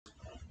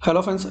Hello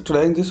friends,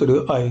 today in this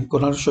video I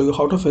gonna show you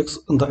how to fix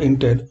the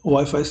Intel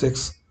Wi-Fi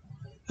 6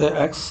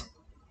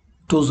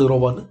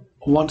 AX201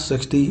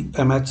 160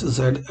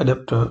 MHz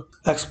adapter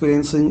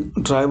experiencing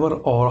driver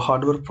or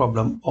hardware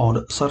problem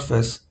on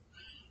Surface.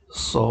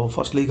 So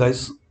firstly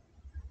guys,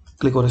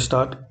 click on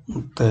Start,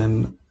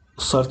 then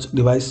search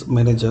Device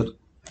Manager,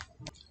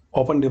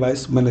 open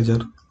Device Manager.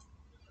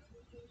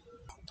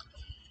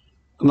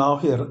 Now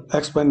here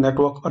expand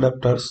network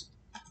adapters.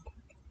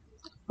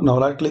 Now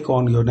right click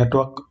on your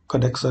network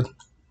connection,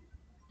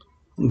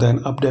 then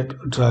update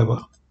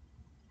driver.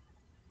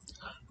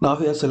 Now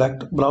here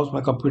select browse my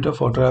computer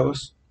for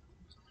drivers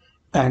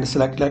and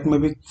select let me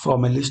pick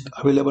from a list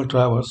available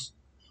drivers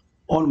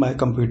on my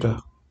computer.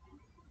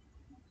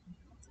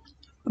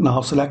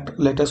 Now select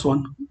latest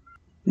one,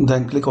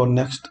 then click on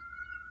next.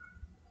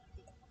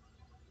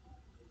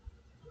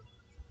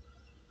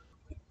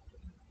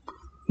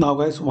 Now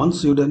guys,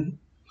 once you done,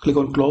 click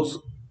on close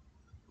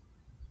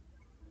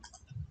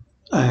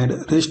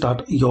and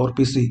restart your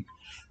PC.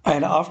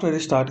 And after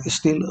restart,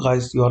 still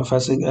guys you are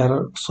facing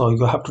error, so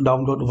you have to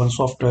download one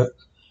software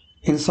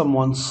in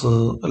someone's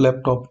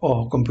laptop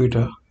or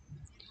computer.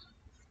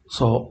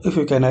 So if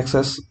you can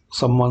access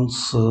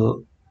someone's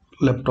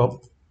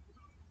laptop,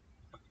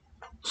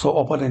 so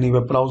open any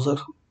web browser.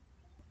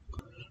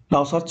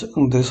 Now search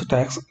this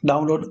text,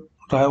 download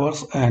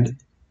drivers and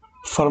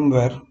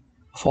firmware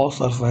for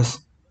Surface,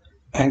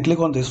 and click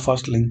on this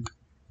first link.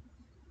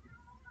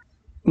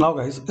 Now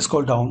guys,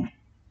 scroll down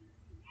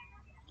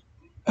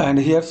and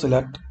here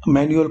select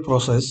manual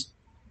process.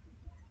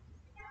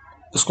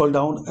 Scroll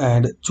down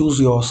and choose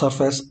your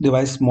Surface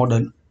device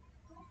model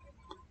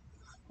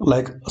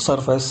like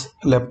Surface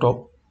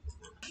laptop.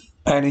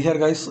 And here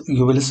guys,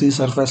 you will see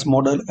Surface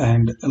model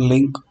and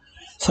link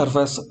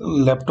Surface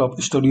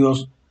Laptop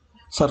Studios,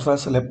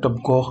 Surface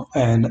Laptop Go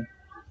and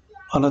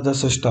another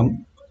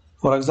system.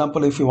 For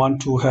example, if you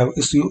want to have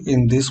issue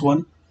in this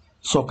one,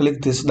 so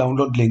click this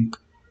download link.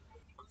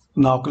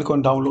 Now click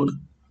on download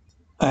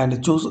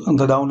and choose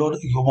the download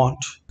you want.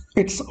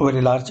 It's a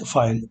very large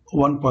file,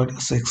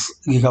 1.6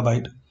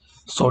 gigabyte.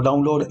 So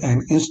download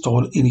and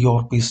install in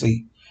your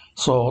PC.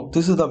 So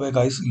this is the way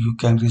guys you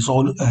can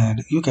resolve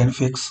and you can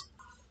fix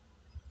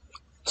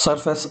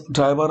Surface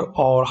driver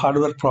or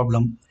hardware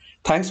problem.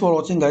 Thanks for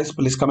watching guys.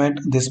 Please comment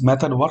this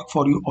method work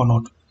for you or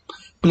not.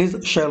 Please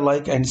share,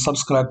 like and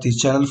subscribe the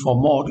channel for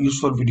more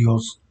useful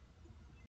videos.